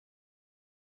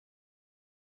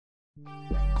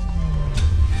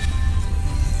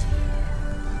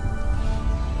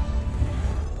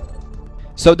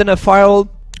So then a firewall,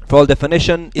 for all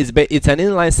definition, it's an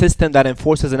inline system that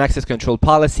enforces an access control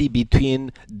policy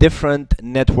between different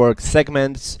network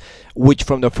segments, which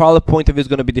from the firewall point of view is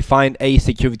going to be defined a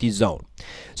security zone.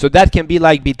 So that can be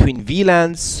like between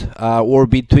VLANs or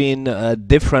between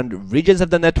different regions of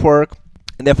the network.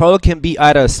 And the firewall can be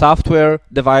either a software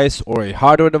device or a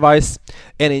hardware device,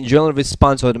 and in general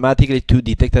responds automatically to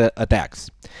detected attacks.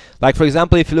 Like for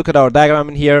example, if you look at our diagram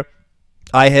in here,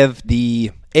 I have the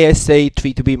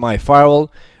ASA3 to be my firewall,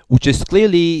 which is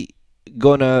clearly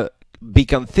gonna be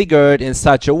configured in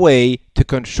such a way to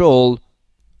control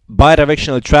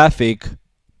bidirectional traffic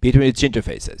between its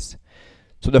interfaces.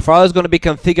 So the firewall is going to be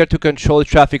configured to control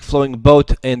traffic flowing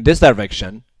both in this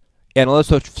direction and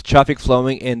also traffic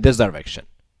flowing in this direction.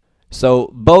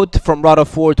 So both from router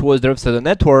 4 towards the rest of the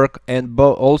network, and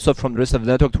also from the rest of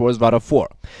the network towards router 4.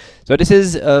 So this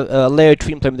is a layer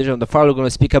 3 implementation of the firewall. We're going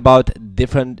to speak about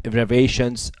different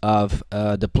variations of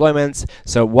deployments.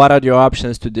 So what are your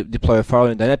options to deploy a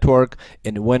firewall in the network,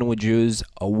 and when would you use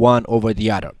one over the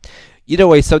other? Either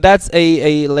way, so that's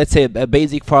let's say a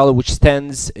basic firewall which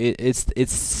stands,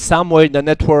 it's somewhere in the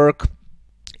network.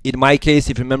 In my case,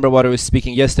 if you remember what I was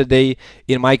speaking yesterday,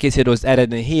 in my case it was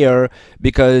added in here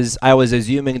because I was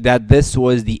assuming that this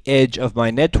was the edge of my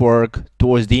network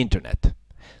towards the internet.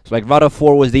 So like router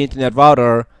 4 was the internet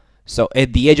router, so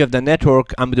at the edge of the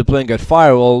network I'm deploying a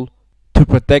firewall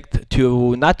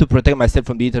to not to protect myself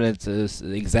from the internet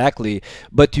exactly,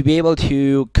 but to be able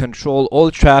to control all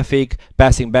traffic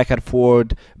passing back and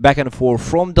forth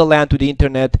from the LAN to the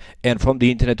internet and from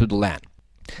the internet to the LAN.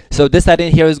 So this side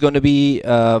in here is going to be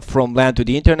from LAN to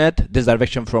the internet, this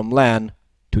direction from LAN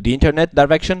to the internet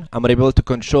direction. I'm going to be able to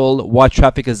control what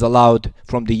traffic is allowed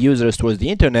from the users towards the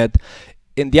internet.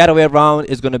 And the other way around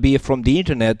is going to be from the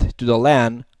internet to the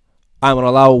LAN. I'm going to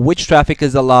allow which traffic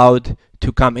is allowed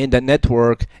to come in the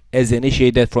network as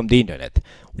initiated from the internet,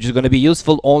 which is going to be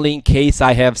useful only in case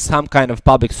I have some kind of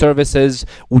public services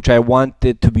which I want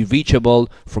it to be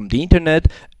reachable from the internet,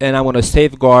 and I want to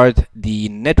safeguard the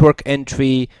network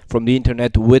entry from the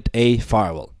internet with a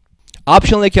firewall.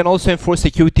 Optionally, it can also enforce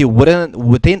security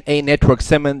within a network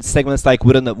segments like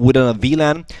within a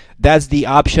VLAN. That's the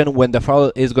option when the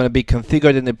firewall is going to be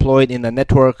configured and deployed in the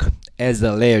network as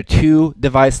a layer 2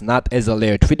 device, not as a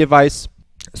layer 3 device.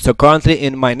 So currently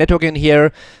in my network in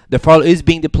here, the firewall is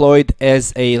being deployed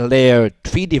as a layer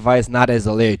 3 device, not as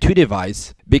a layer 2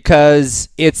 device, because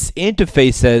its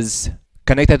interfaces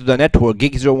connected to the network,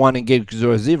 gig 01 and gig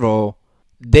 00,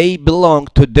 they belong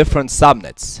to different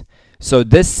subnets. So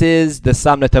this is the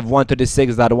subnet of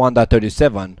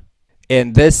 136.1.37,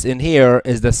 and this in here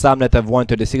is the subnet of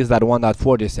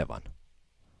 136.1.47.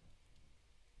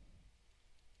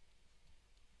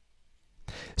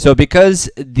 So because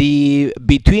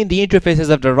between the interfaces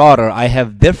of the router I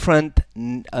have different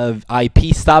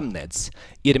IP subnets,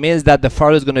 it means that the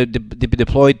firewall is going to be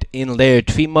deployed in layer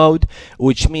 3 mode,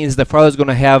 which means the firewall is going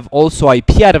to have also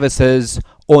IP addresses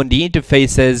on the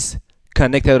interfaces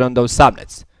connected on those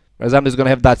subnets. For example, it's going to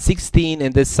have .16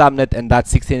 in this subnet and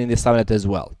 .16 in this subnet as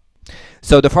well.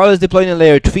 So the firewall is deployed in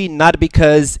layer 3 not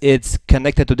because it's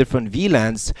connected to different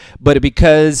VLANs, but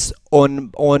because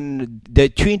on the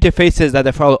two interfaces that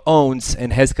the firewall owns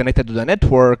and has connected to the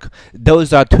network,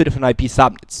 those are two different IP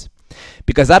subnets.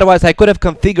 Because otherwise I could have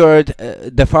configured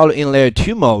the firewall in layer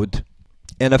 2 mode,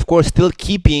 and of course still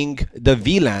keeping the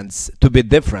VLANs to be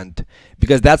different,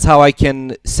 because that's how I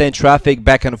can send traffic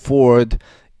back and forth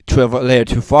to a layer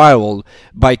 2 firewall,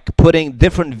 by putting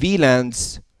different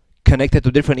VLANs connected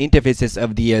to different interfaces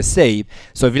of the ASA.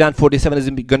 So VLAN 47 is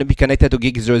going to be connected to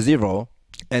gig 00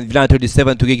 and VLAN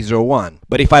 37 to gig 01.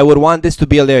 But if I would want this to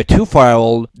be a layer 2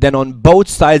 firewall, then on both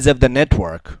sides of the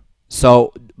network,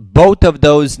 so both of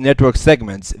those network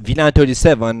segments, VLAN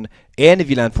 37 and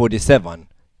VLAN 47,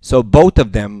 so both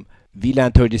of them,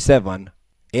 VLAN 37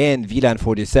 and VLAN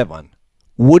 47,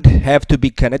 would have to be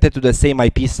connected to the same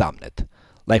IP subnet.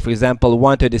 Like for example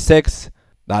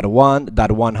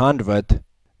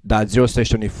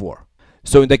 136.1.100.0/24.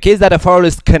 So in the case that a firewall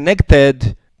is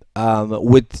connected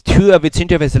with two of its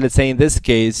interfaces, let's say in this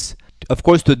case, of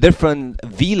course to different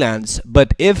VLANs,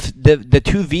 but if the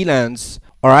two VLANs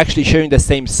are actually sharing the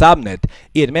same subnet,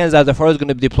 it means that the firewall is going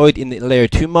to be deployed in layer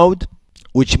 2 mode,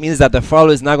 which means that the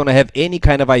firewall is not going to have any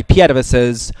kind of IP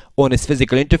addresses on its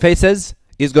physical interfaces.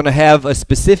 is going to have a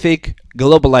specific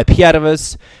global IP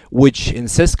address, which in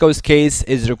Cisco's case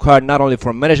is required not only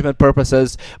for management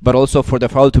purposes, but also for the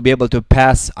firewall to be able to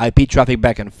pass IP traffic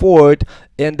back and forth.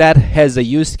 And that has a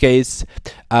use case,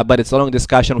 but it's a long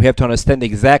discussion. We have to understand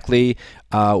exactly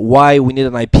why we need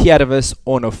an IP address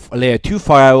on a layer 2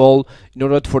 firewall in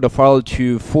order for the firewall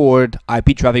to forward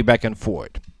IP traffic back and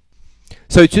forth.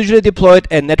 So it's usually deployed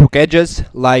at network edges,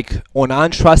 like on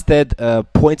untrusted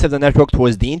points of the network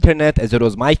towards the internet, as it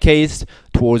was my case,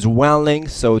 towards WAN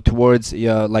links. So towards,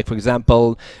 like for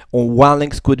example, on WAN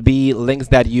links could be links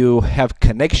that you have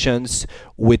connections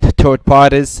with third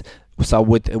parties, so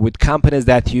with companies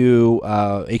that you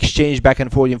exchange back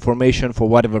and forth information for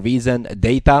whatever reason,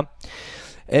 data.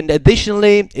 And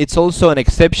additionally, it's also an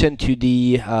exception to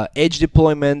the edge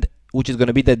deployment, which is going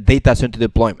to be the data center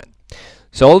deployment.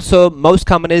 So also, most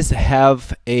companies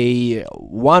have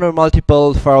one or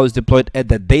multiple firewalls deployed at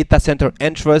the data center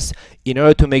entrance in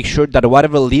order to make sure that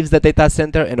whatever leaves the data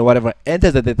center and whatever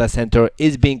enters the data center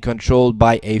is being controlled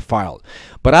by a firewall.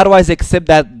 But otherwise, except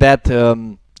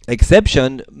that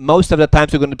exception, most of the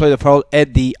times you're going to deploy the firewall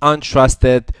at the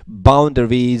untrusted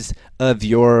boundaries of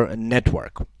your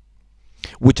network.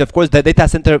 Which of course the data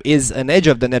center is an edge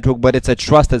of the network, but it's a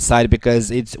trusted site because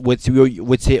it's where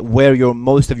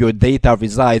most of your data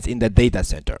resides, in the data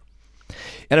center.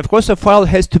 And of course, a firewall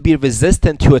has to be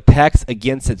resistant to attacks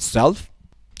against itself.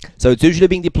 So it's usually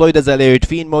being deployed as a layer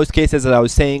 3 in most cases, as I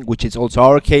was saying, which is also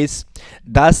our case.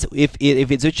 Thus, if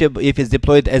it's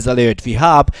deployed as a layer 3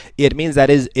 hub, it means that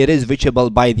it is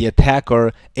reachable by the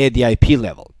attacker at the IP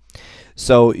level.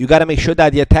 So you got to make sure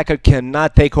that the attacker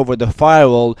cannot take over the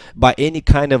firewall by any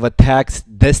kind of attacks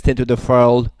destined to the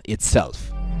firewall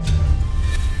itself.